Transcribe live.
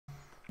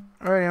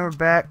Alright, and we're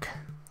back.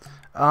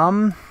 I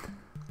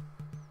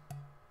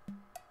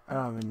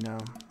don't even know.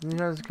 You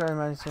guys got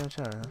my same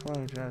child. That's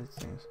why we drive these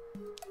things.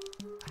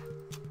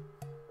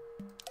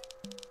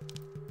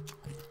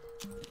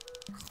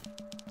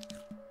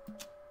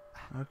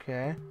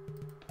 Okay.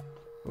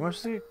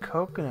 Where's the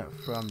coconut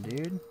from,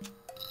 dude?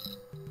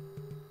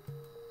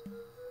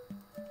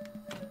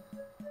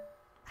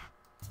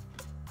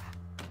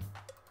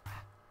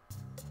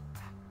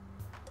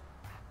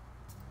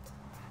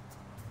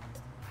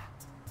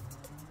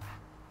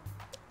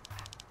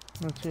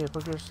 Let's see,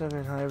 put your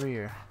stickers on every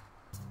year.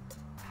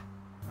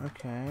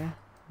 Okay.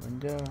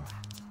 Window.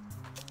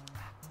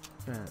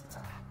 Vent.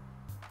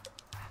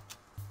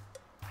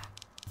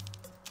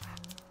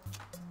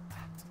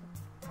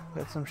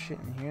 Got some shit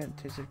in here that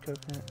tastes like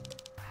coconut.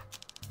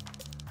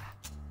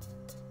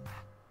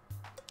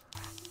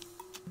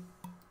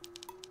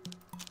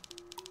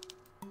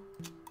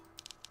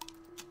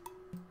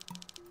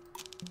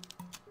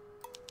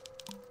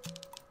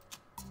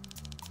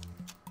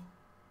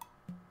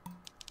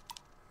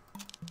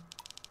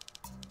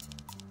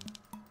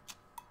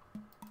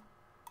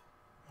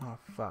 Oh,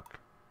 fuck.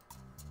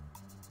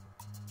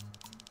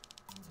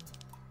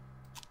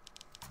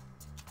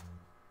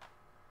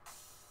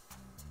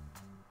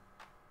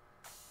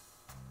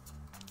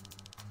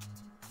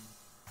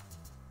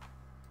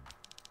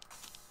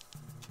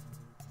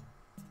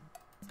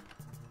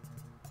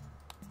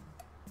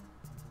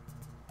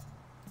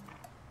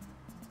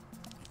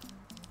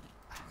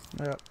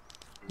 Yep.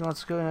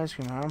 Let's go in ice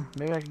cream, huh?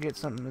 Maybe I could get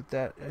something with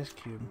that ice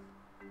cube.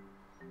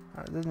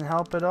 That didn't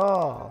help at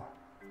all.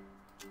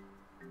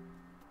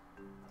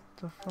 What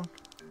the fuck?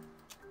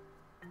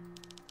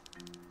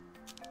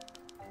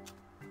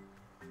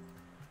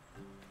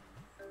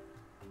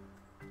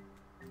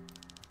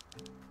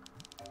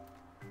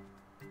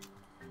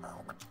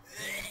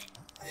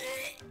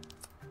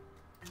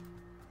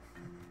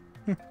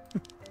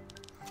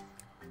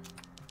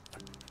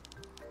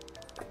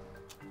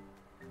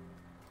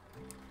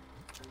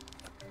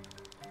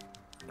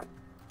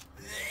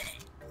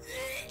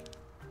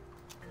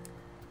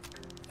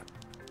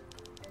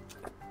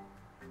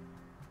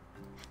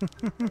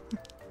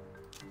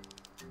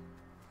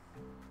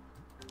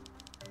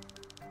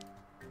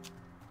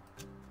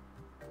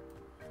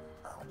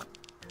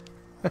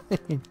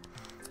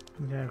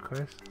 Yeah, of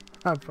course.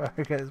 I'm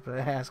probably guys, but I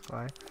ask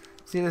why.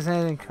 See if there's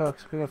anything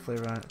cooked. We got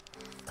flavor on it.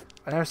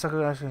 I never stuck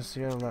with ice cream, so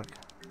you gotta look.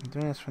 I'm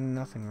doing this for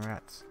nothing,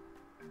 rats.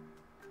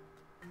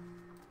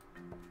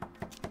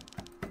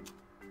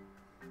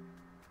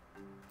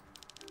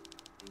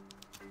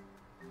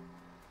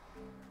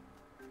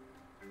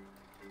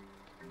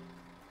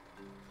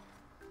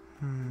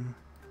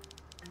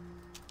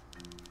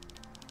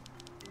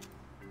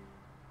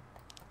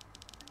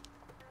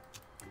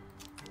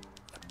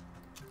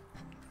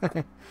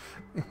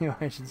 You know,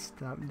 I should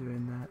stop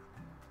doing that.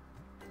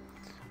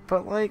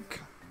 But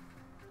like,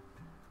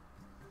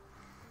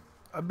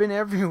 I've been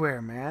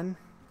everywhere, man.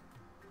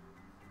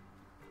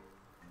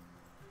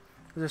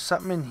 Is there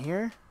something in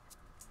here?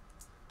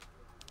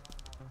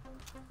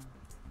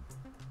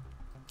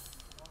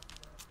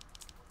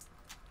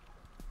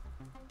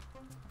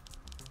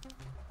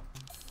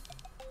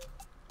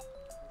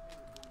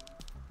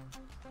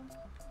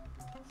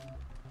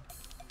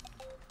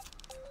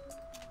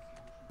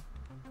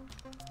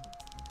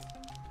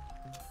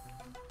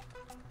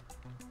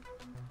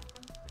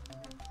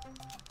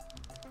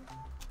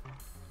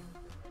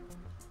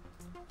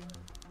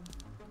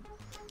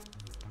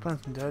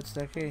 Plant some darts,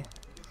 okay.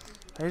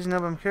 I usually know,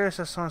 but I'm curious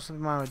how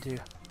something mine would do.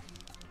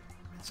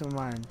 It's of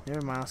mine. Never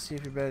mind, I'll see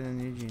if you're better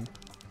than Eugene.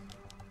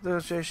 The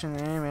illustration,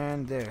 aim,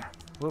 and there.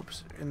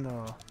 Whoops, in the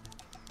hole.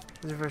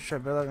 This is your first try,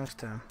 better luck next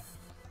time.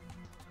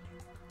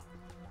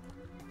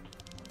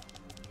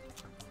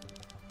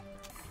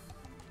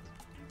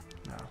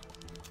 No.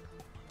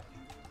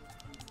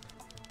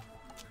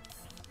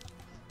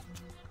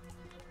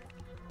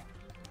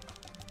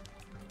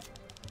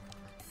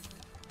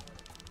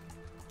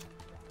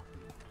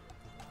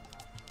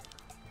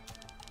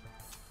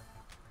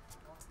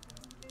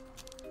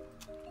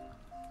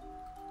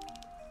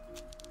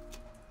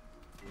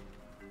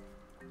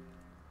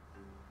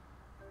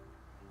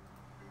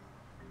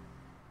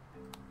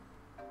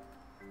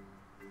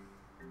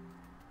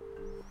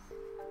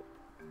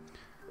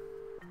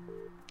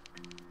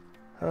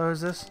 Hello,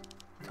 who's this?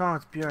 Tom,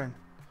 it's Bjorn.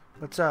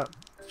 What's up?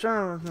 It's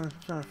trying to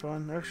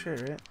phone. Oh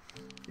shit, right?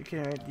 You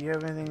kidding, right? Do you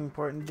have anything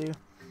important to do?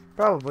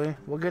 Probably.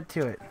 We'll get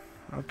to it.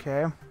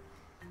 Okay.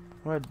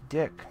 What a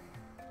dick.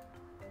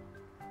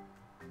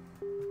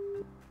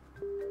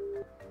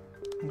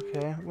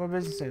 Okay. What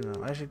business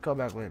signal? I should call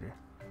back later.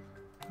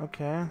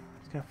 Okay.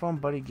 He's gonna phone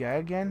Buddy Guy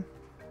again?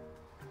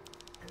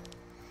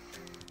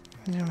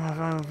 Yeah, my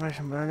phone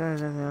information, but I don't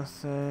have anything else to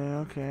say.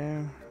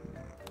 Okay.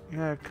 You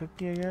got a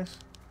cookie, I guess?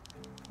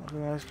 Look at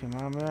the ice cream.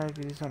 Maybe I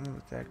could do something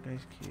with that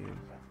ice cube.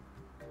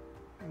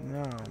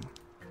 No.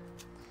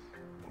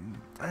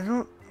 I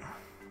don't...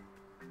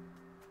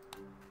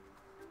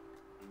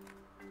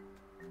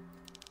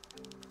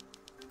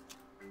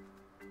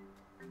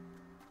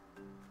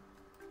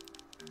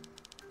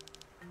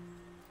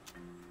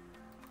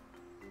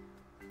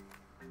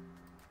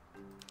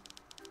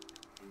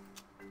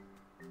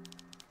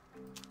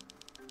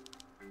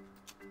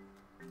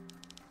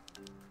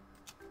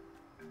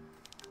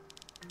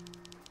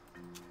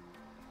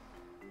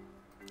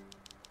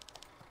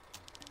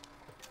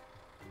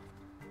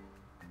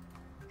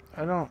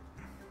 I don't.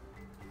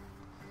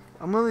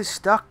 I'm really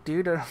stuck,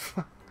 dude.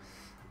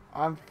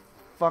 I'm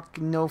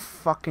fucking no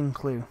fucking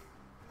clue.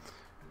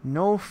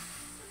 No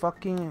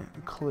fucking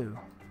clue.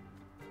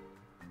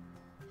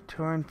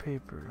 Torn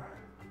paper.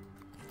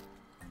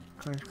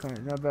 Crunch.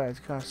 Not bad. It's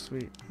kind of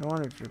sweet. No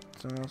wonder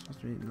someone else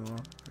must be eating the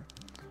wallpaper.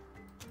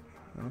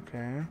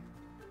 Okay.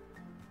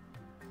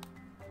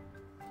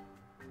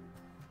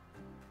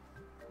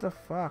 What the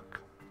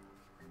fuck?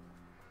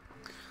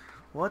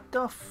 What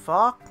the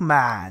fuck,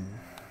 man?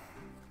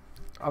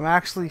 I'm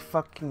actually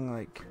fucking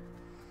like...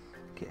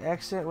 Okay,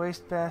 exit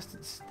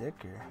wastebasket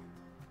sticker.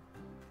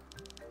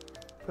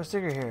 Put a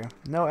sticker here.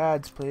 No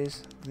ads,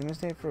 please. Did I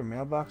mistake for a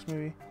mailbox,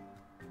 maybe?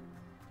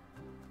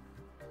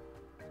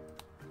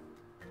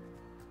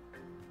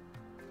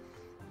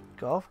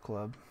 Golf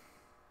club.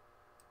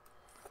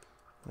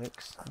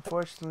 Licks.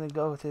 Unfortunately,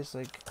 go with this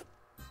like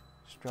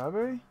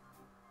strawberry.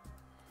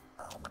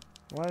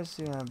 Why is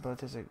it about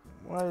this like?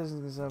 Why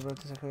isn't this about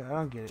this like? I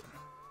don't get it.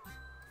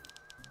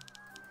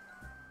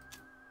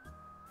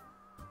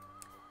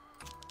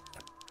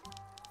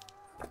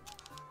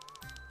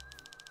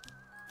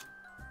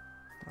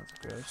 That's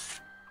gross.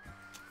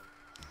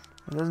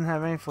 It doesn't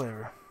have any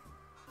flavor.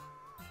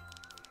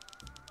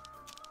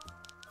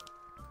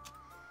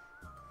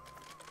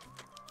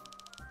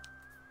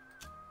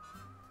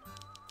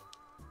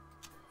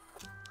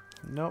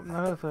 Nope,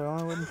 not a flavor.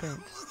 Only wooden paint.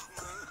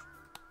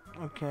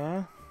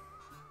 Okay.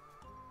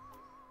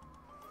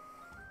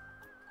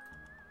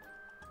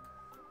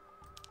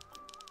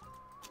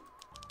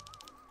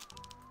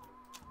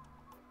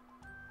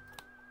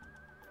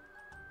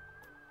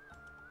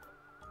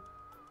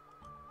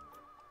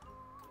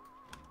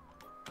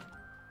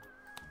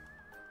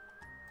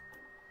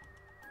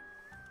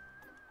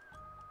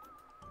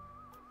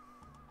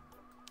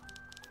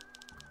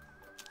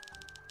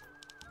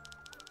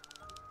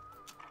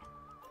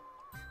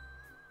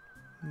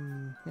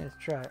 Yeah, let's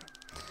try it.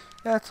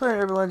 Yeah, let's play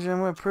Urban Legend. I'm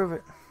gonna prove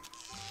it.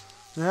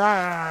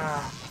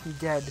 Ah, you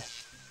dead.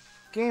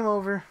 Game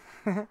over.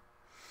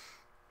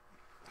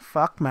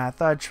 Fuck, man. I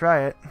thought I'd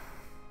try it.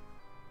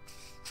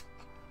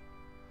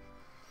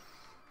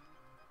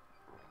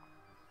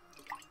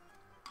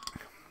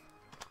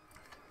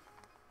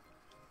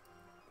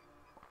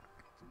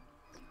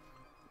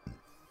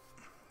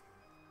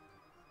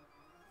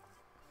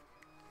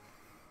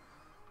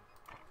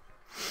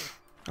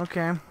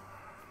 Okay.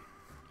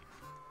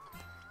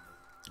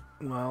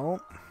 Well.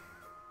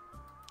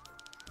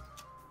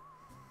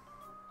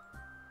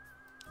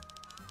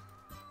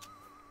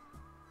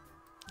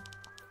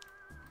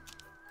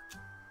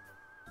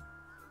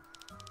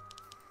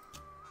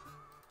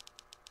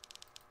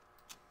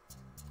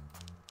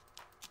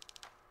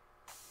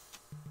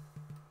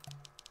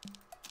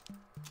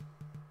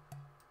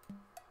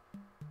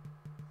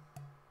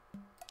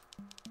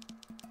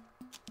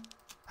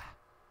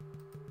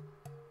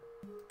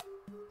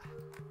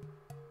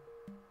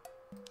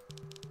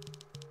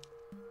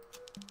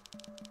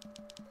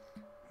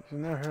 I've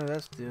never heard of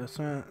that deal.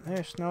 So,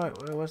 hey, Snow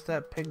White, what's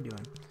that pig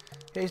doing?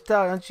 Hey,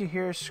 Stout, don't you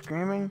hear her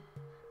screaming?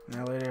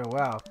 Now later,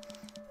 wow.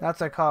 That's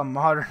what I call a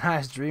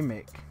modernized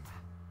remake.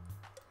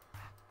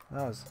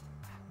 That's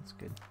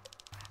good.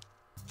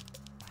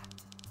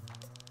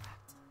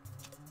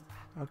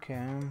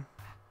 Okay.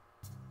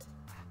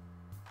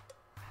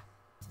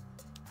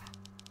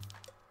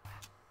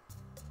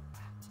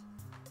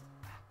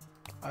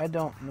 I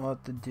don't know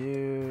what to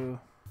do.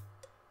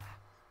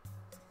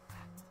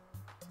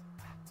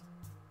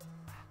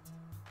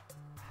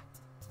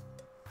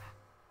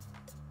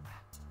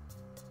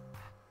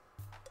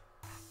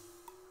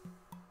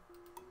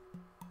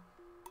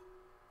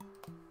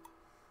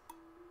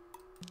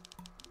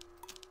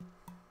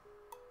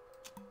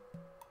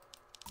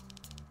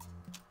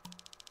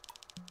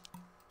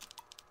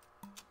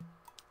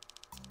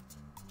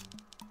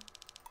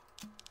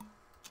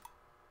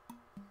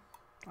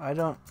 I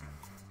don't.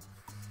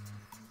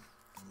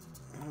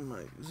 Oh my!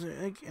 Is there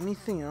like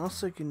anything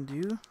else I can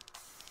do?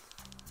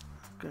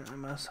 Get a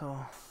mess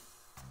hole.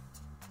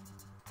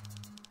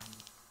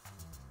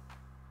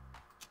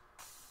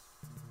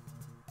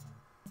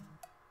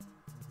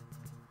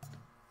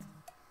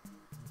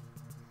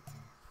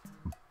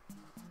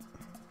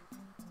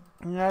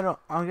 Yeah, I don't.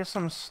 I guess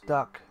I'm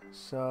stuck.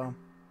 So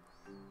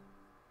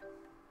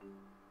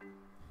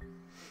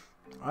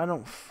I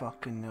don't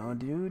fucking know,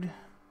 dude.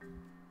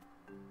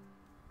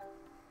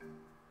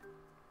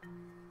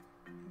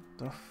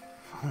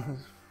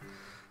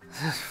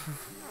 This is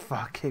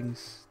fucking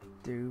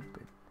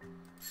stupid.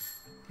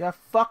 You got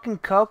fucking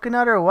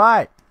coconut or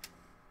what?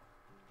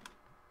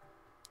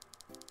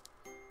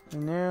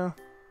 No.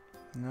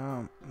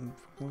 No. I'm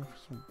looking for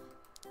some.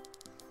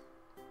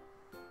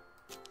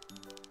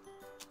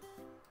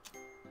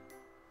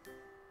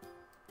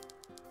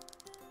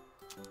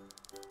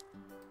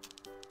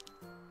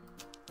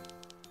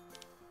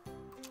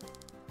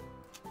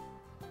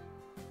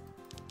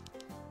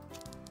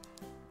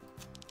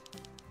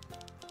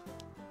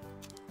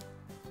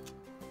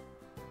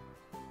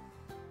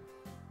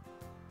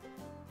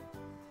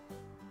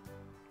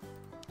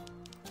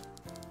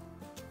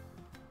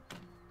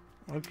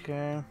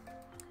 Okay.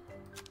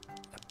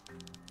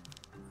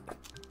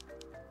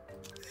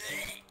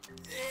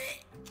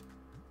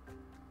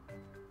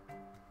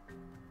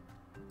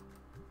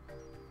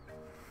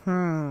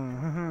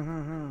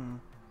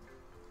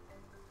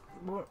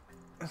 Well,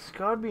 it's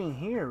gotta be in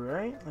here,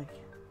 right? Like,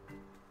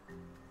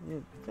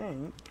 you'd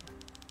think.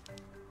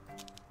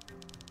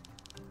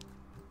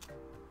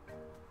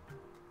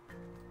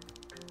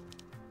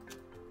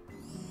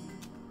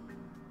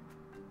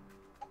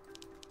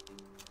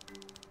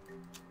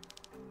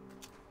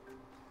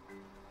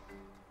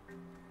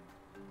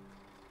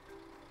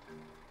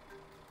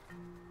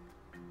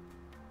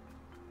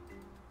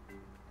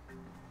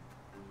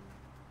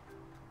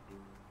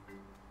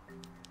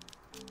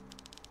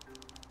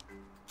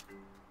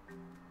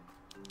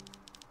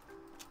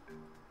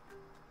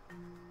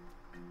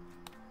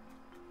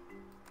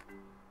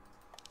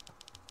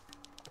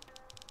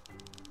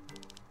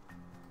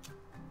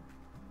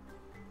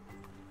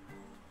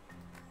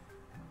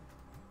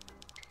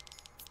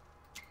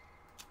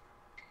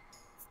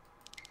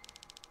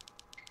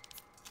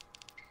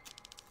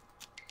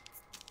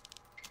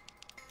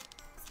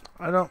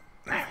 I don't.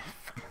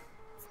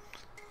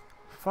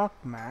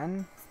 Fuck,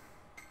 man.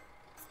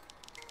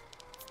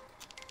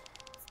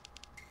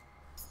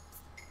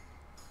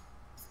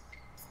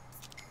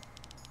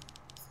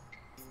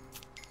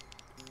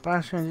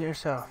 Bounce into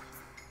yourself.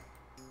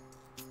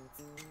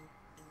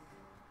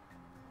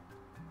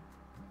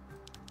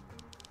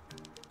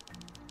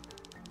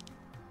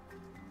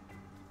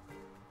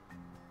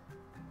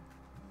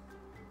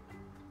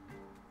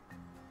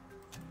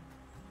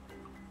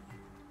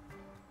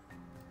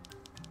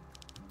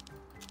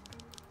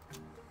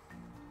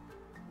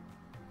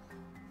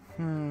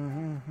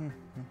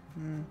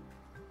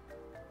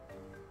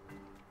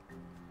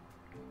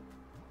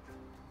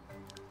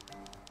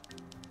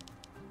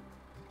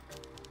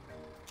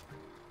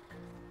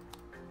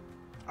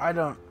 I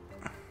don't.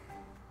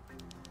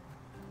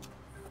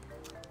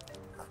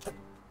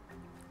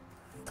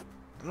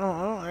 No,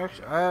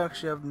 I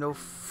actually have no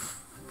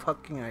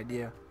fucking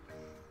idea.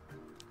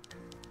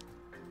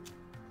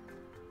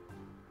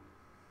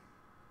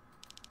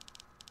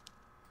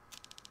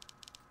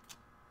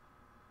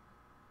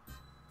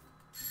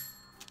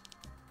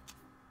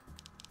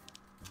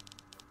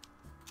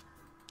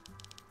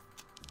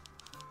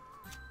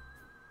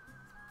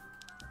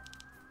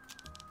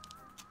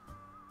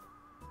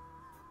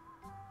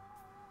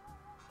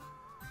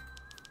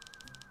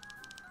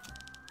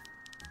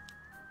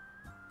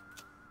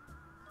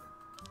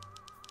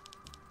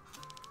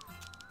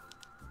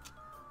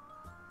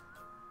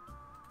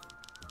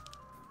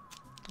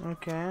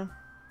 Okay.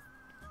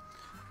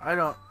 I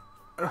don't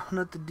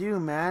know what to do,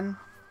 man.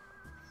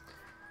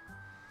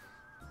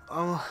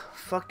 I'm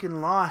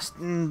fucking lost,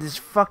 and these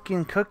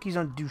fucking cookies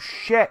don't do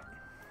shit.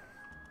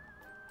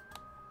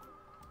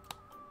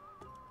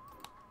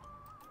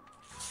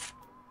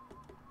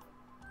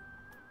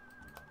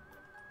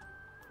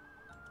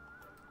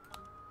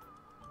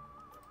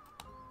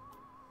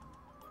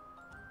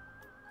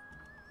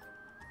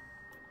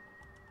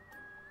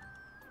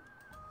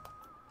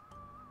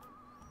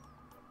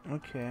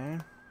 Okay.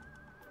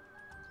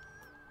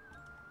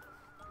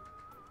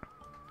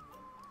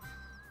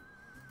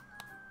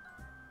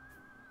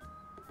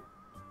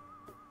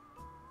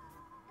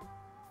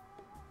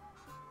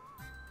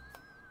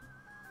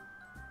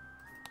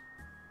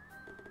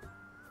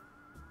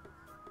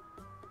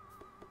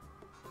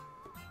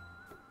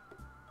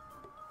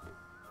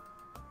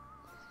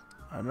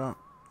 I don't.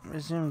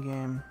 Resume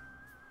game.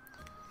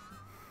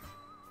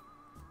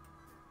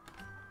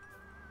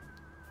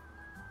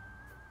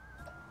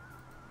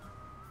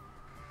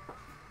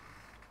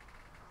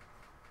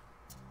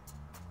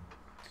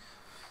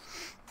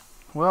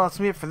 Well, that's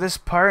it for this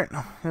part.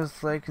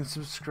 Just like and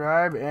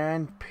subscribe,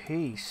 and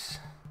peace.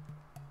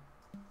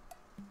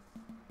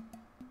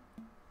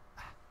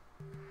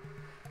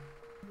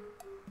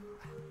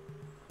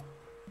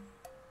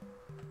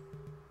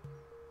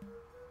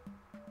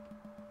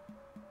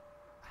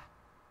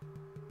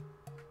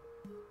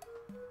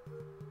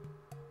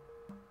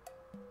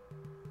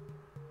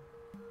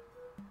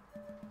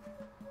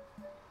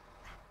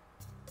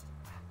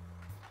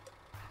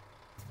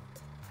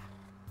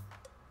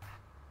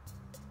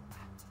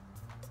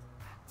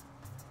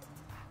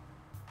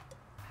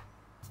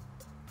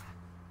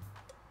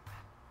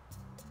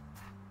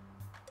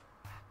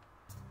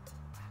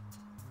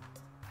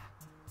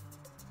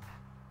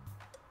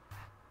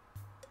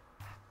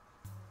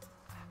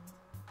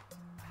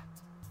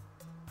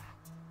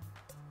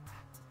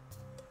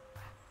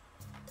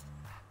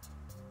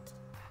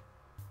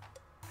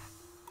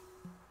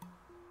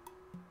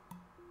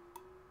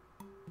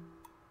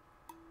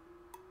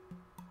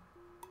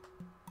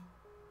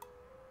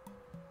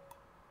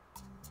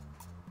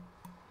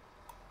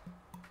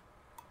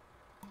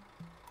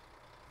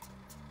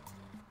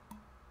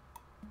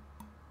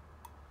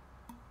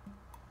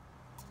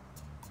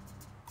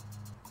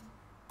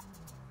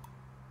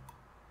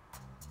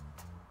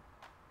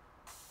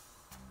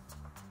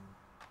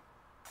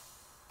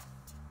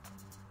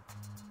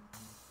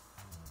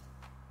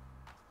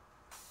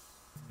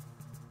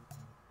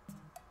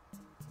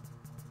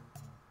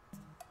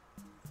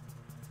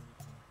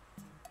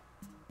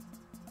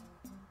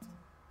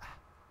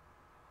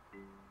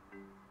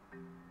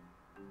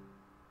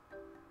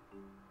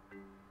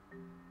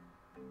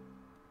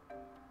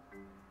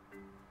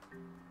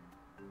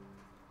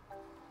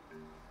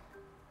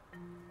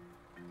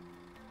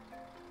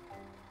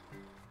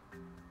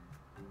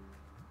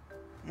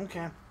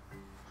 Okay.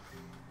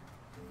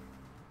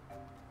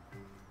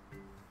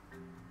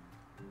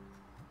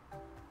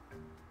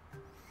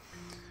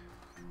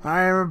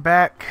 Alright, we're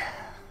back.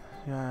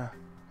 Yeah.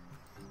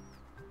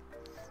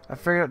 I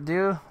figured out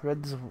do read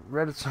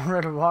a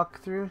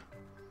walkthrough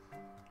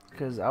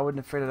because I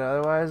wouldn't have figured it out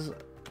otherwise.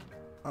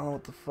 I don't know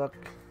what the fuck.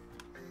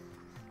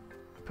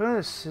 Put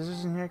any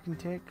scissors in here I can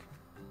take.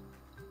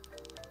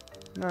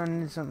 No, I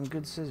need something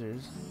good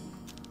scissors.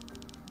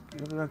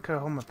 I'm gonna cut a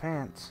hole in my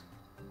pants.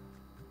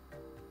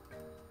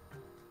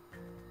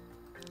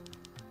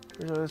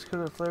 Here's all this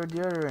cool flavored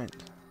deodorant.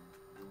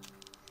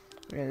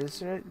 Yeah, this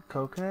is right?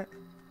 Coconut?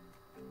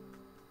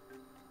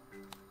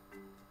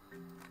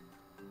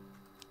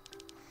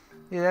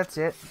 Yeah, that's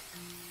it.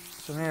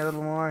 So maybe a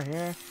little more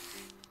here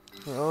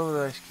for all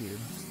the ice cube.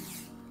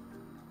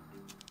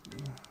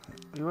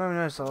 You won't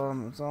notice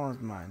it's all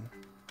mine.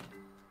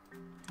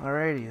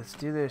 Alrighty, let's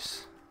do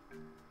this.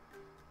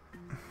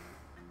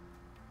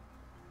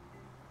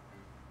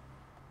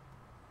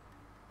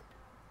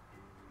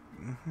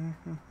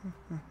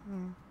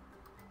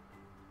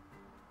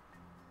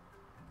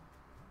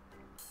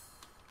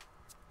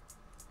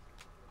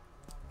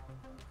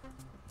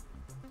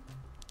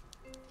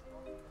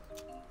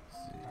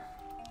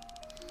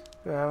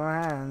 Good, my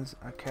hands.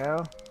 A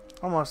cow.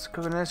 Almost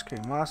cooking ice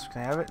cream. Moss,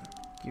 can I have it?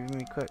 Give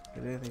me quick.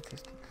 Good, anything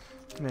tasty.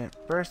 Just a minute.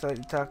 First, I'd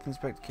like to talk to the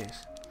inspect the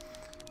case.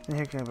 Then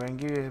here, can I can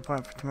give you an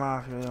appointment for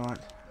tomorrow if you really want.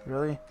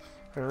 Really?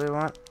 If I really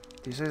want?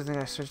 Do you seriously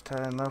think I searched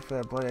Thailand low for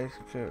that bloody ice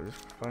cream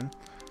just for fun?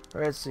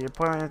 Alright, so your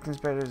appointment with the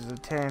inspector is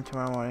at 10 a.m.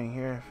 tomorrow morning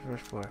here,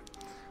 first floor.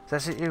 Does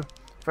that suit you?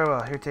 Very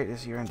well. Here, take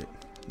this. You earned it.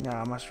 Now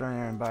I must run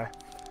there and buy.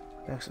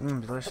 Thanks.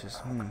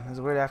 Delicious. There's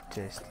a weird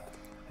aftertaste.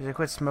 I should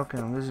quit smoking.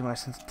 I'm losing my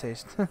sense of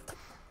taste.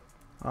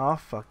 Oh,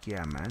 fuck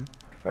yeah, man.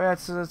 Alright,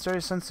 so it's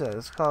already sunset.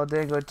 Let's call it a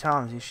day and go to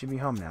Tom's. He should be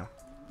home now.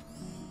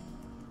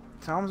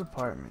 Tom's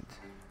apartment.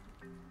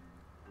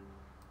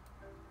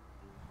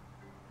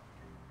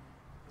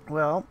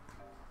 Well.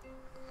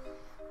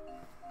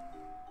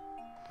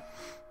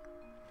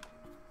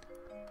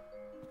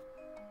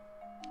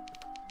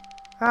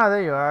 Ah,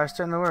 there you are. I was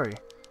starting to worry.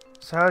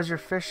 So how's your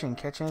fishing?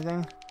 Catch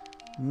anything?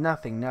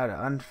 Nothing. Not an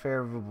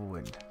unfavorable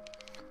wind.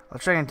 I'll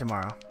try again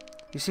tomorrow.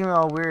 You seem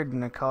all weird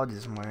when I called you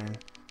this morning.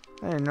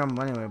 I didn't know him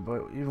anyway,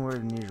 but even weirder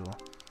than usual.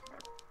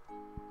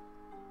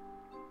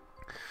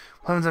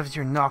 What happens if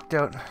you're knocked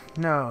out?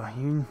 No,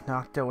 you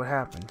knocked out. What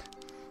happened?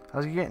 I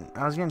was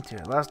getting to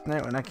it. Last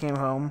night when I came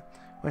home,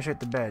 went straight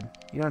to bed.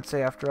 You don't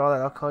say after all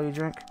that alcohol you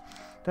drink?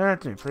 Don't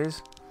answer me,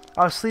 please.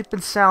 I was sleeping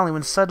soundly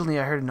when suddenly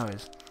I heard a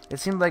noise. It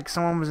seemed like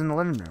someone was in the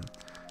living room.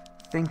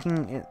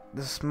 Thinking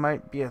this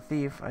might be a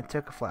thief, I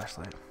took a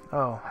flashlight.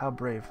 Oh, how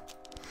brave.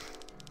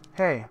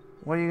 Hey.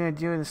 What are you going to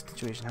do in this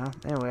situation, huh?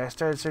 Anyway, I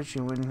started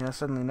searching when he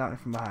suddenly knocked me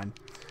from behind.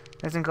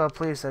 Next thing called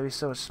police, that'd be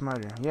so much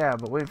smarter. Yeah,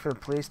 but waiting for the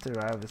police to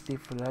arrive, the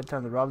thief would have had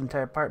time to rob the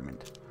entire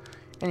apartment.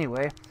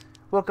 Anyway,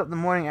 woke up the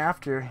morning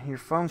after your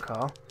phone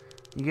call.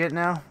 You get it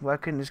now? Well, I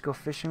couldn't just go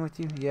fishing with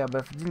you? Yeah,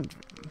 but if it didn't...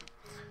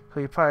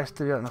 So you probably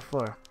still be out on the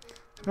floor.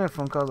 Speaking of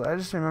phone calls, I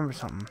just remember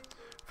something.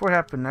 Before it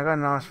happened, I got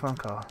an honest phone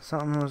call.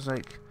 Something was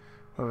like...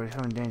 Oh, we're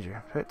in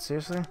danger. What?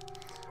 Seriously?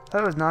 I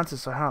thought it was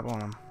nonsense, so I hung up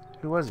on him.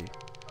 Who was he?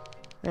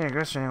 There,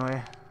 grocery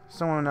anyway.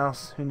 Someone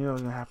else who knew it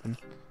was gonna happen.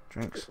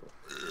 Drinks.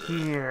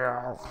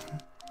 Yeah.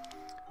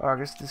 Oh, I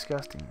guess it's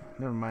disgusting.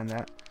 Never mind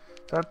that.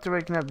 So after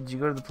waking up, did you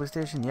go to the police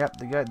station? Yep,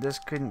 the guy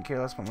just couldn't care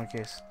less about my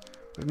case.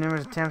 With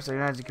numerous attempts, I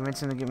managed to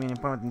convince him to get me an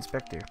appointment with the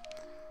inspector.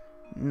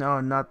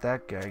 No, not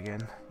that guy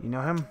again. You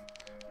know him?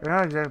 Or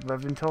not exactly, but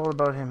I've been told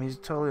about him. He's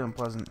totally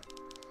unpleasant.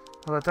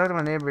 Well, I talked to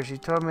my neighbor. She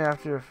told me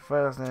after a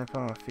fight last night I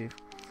found a thief.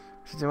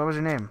 She said, what was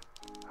your name?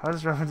 How does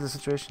this relevant to the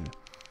situation?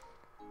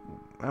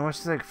 And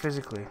what's like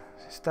physically?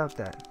 Stop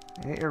that.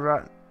 Get your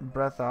rotten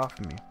breath off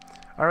of me.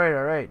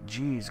 Alright.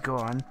 Jeez, go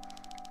on.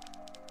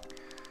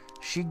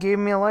 She gave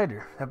me a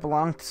lighter that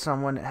belonged to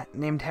someone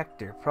named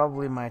Hector,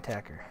 probably my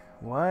attacker.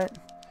 What?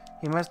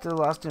 He must have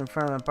lost it in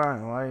front of the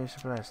apartment. Why are you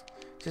surprised?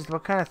 Just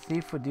what kind of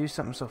thief would do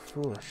something so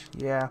foolish?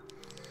 Yeah.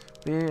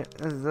 I went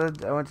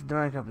to the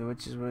money company,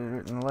 which is what is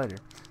written in the lighter.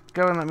 The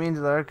government let me into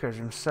the archives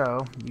room,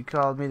 so you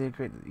called me to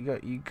create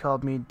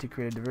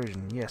a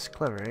diversion. Yes,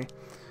 clever, eh?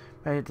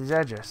 I hit his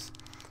address.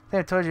 I think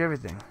I told you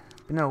everything.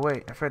 But no,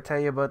 wait. I forgot to tell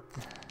you about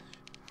the...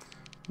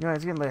 You know,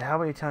 it's getting late. How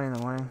about you tell me in the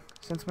morning?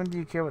 Since when do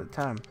you care about the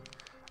time?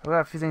 I've got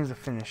a few things to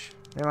finish.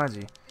 That reminds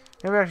me.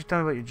 Maybe actually tell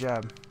me about your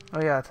job.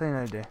 Oh yeah, I'll tell you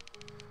another day.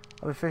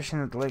 I'll be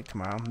fishing at the lake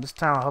tomorrow. This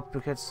time I'll hope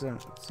you'll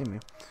see me.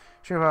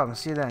 Sure problem.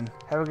 See you then.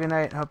 Have a good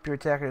night. Hope your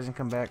attacker doesn't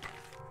come back.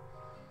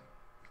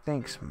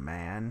 Thanks,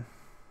 man.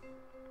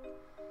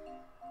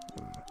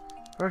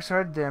 Works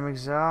hard today. I'm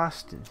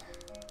exhausted.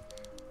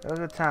 Have a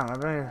good time. I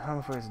better get home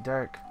before it's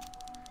dark.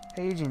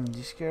 Hey Eugene, did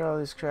you scare all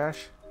this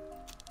trash?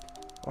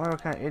 I wonder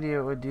what kind of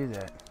idiot would do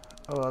that.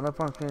 Oh well, no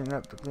point cleaning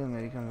up. The cleaning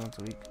lady comes once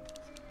a week.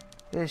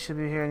 They should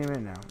be here any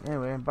minute now.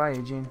 Anyway, bye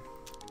Eugene.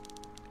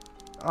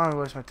 I don't want to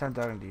waste my time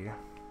talking to you.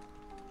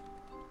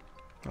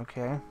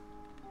 Okay.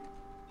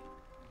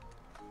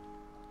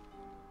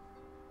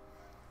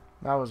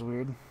 That was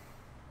weird.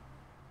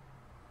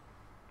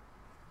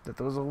 That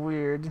was a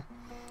weird.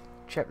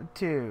 Chapter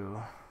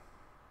 2.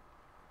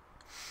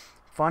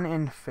 Fun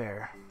and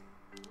fair.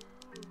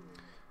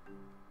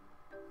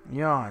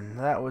 Yawn.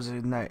 That was a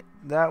night.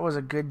 That was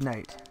a good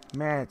night.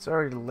 Man, it's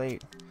already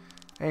late.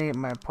 I need to get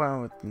my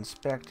appointment with the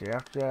inspector.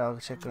 After that, I'll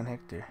check on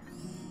Hector.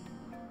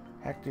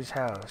 Hector's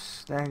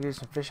house. Then I can do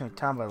some fishing with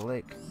Tom by the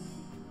lake.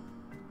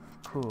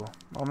 Cool.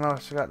 Oh, I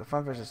almost forgot the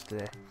fun fishers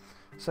today.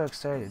 So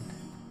excited.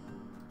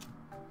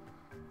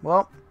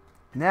 Well,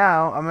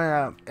 now I'm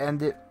gonna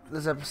end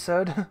this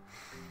episode.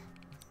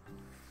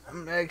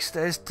 I'm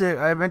excited.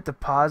 I meant to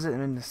pause it and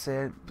meant to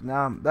say it. But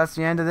now that's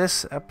the end of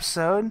this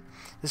episode.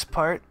 This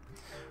part.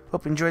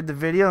 Hope you enjoyed the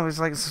video. Please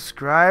like and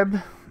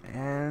subscribe.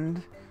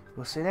 And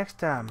we'll see you next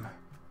time.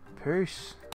 Peace.